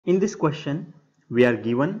In this question, we are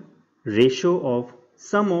given ratio of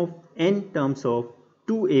sum of n terms of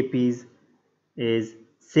two APs is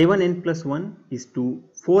 7n plus 1 is to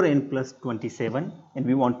 4n plus 27, and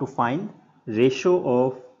we want to find ratio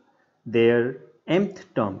of their mth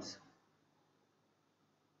terms.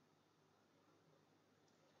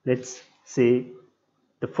 Let's say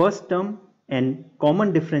the first term and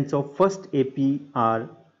common difference of first AP are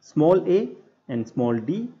small a and small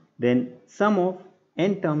d, then sum of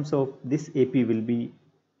n terms of this AP will be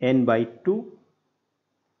n by 2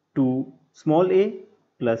 to small a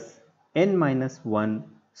plus n minus 1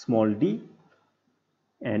 small d.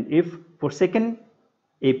 And if for second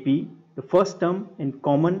AP the first term and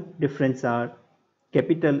common difference are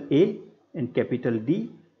capital A and capital D,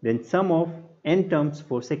 then sum of n terms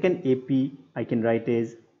for second AP I can write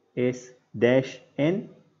as S dash n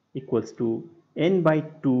equals to n by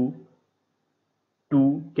 2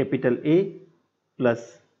 to capital A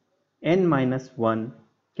plus n minus 1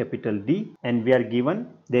 capital D, and we are given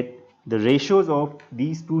that the ratios of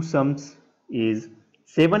these two sums is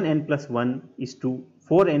 7n plus 1 is to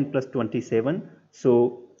 4n plus 27.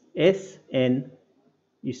 So Sn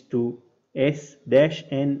is to S dash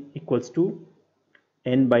n equals to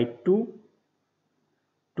n by 2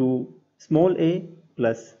 to small a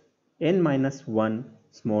plus n minus 1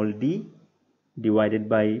 small d divided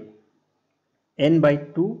by n by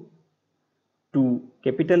 2 to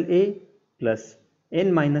capital A plus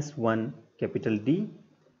n minus 1 capital D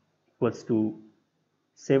equals to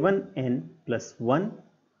 7n plus 1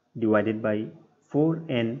 divided by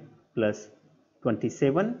 4n plus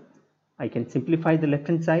 27. I can simplify the left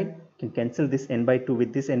hand side, can cancel this n by 2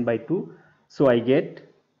 with this n by 2. So I get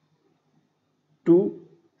 2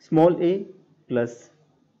 small a plus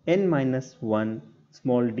n minus 1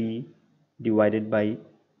 small d divided by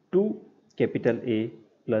 2 capital A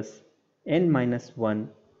plus n minus 1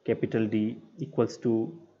 capital D equals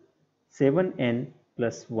to 7n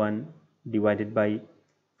plus 1 divided by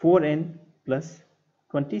 4n plus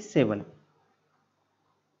 27.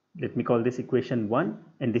 Let me call this equation 1,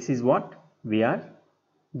 and this is what we are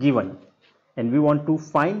given, and we want to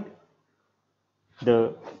find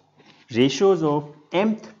the ratios of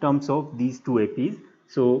mth terms of these two APs.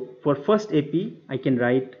 So for first AP I can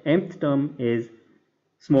write mth term is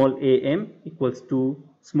small am equals to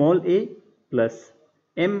small a plus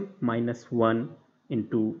m minus 1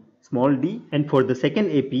 into small d, and for the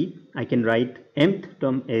second AP I can write mth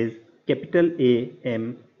term as capital A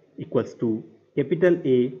m equals to capital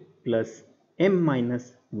A plus m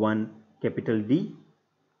minus 1 capital D,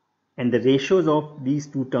 and the ratios of these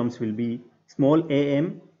two terms will be small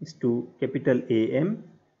am is to capital AM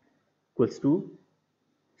equals to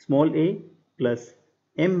small a plus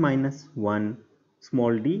m minus 1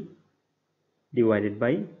 small d divided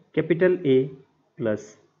by capital A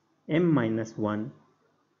plus m minus 1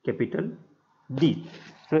 capital D.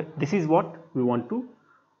 So this is what we want to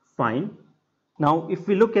find. Now if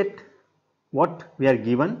we look at what we are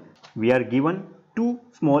given 2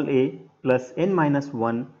 small a plus n minus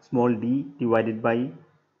 1 small d divided by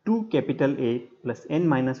 2 capital A plus n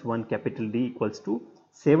minus 1 capital D equals to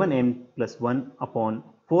 7n plus 1 upon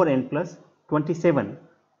 4n plus 27.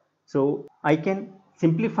 So I can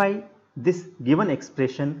simplify this given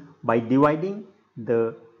expression by dividing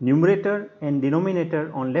the numerator and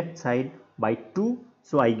denominator on left side by 2.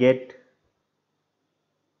 So I get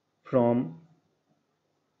from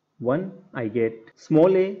 1 I get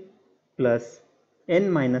small a plus n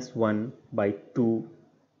minus 1 by 2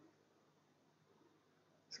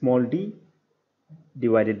 small d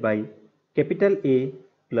divided by capital A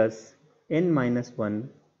plus n minus 1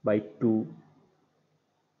 by 2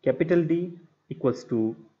 capital D equals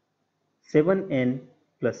to 7n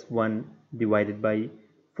plus 1 divided by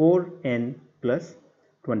 4n plus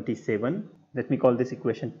 27. Let me call this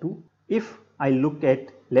equation 2. If I look at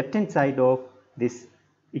left hand side of this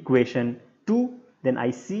equation 2, then I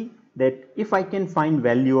see that if I can find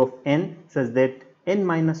value of n such that n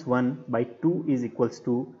minus 1 by 2 is equals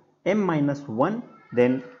to m minus 1,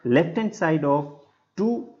 then left hand side of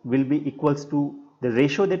 2 will be equals to the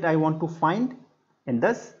ratio that I want to find, and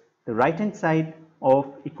thus the right hand side of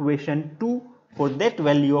equation 2 for that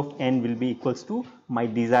value of n will be equals to my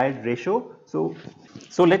desired ratio. So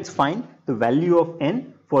let's find the value of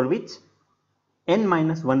n for which n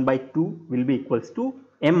minus 1 by 2 will be equals to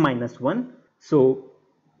m minus 1. So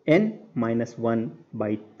n minus 1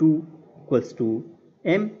 by 2 equals to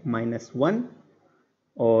m minus 1,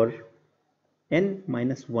 or n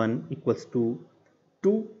minus 1 equals to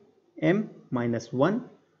 2m minus 1,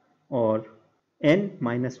 or n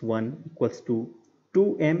minus 1 equals to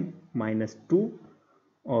 2m minus 2,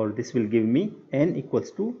 or this will give me n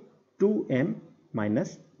equals to 2m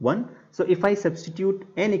minus 1. So if I substitute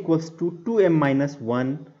n equals to 2m minus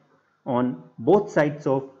 1 on both sides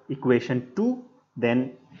of equation 2,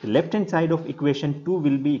 then the left hand side of equation 2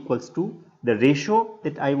 will be equals to the ratio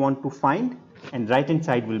that I want to find, and right hand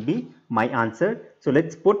side will be my answer. So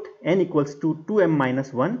let's put n equals to 2m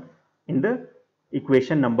minus 1 in the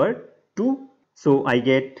equation number 2. So I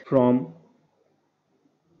get from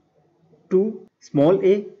 2 small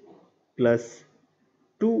a plus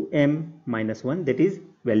 2m minus 1, that is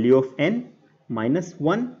value of n minus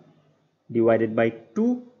 1 divided by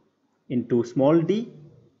 2 into small d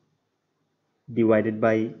divided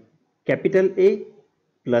by capital A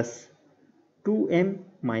plus 2m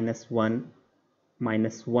minus 1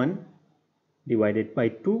 minus 1 divided by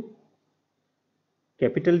 2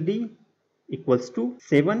 capital D equals to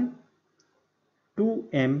 7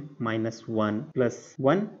 2m minus 1 plus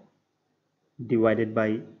 1 divided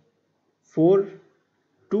by 4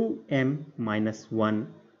 2m minus 1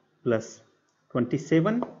 plus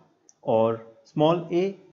 27, or small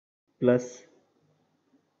a plus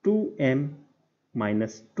 2m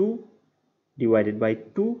minus 2 divided by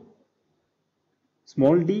 2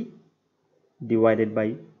 small d divided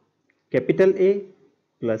by capital A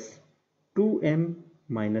plus 2m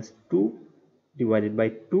minus 2 divided by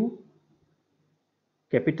 2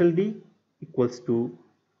 capital D equals to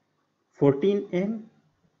 14m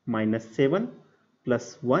minus 7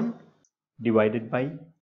 plus 1 divided by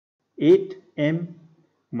 8m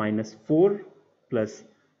minus 4 plus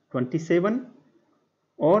 27,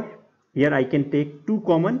 or here I can take 2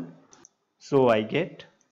 common, so I get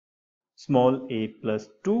small a plus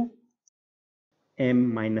 2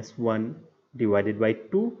 m minus 1 divided by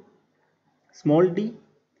 2 small d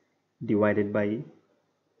divided by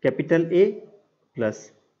capital A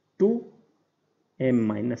plus 2 m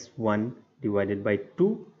minus 1 divided by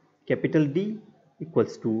 2 capital D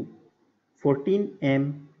equals to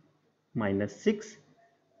 14m minus 6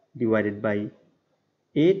 divided by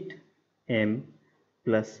 8m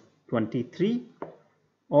plus 23,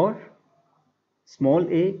 or small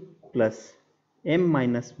a plus m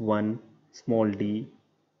minus 1 small d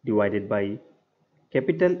divided by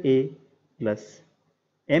capital A plus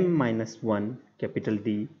m minus 1 capital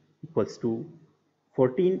D equals to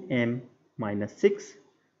 14m minus 6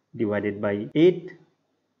 divided by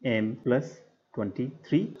 8m plus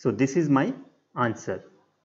 23. So this is my answer.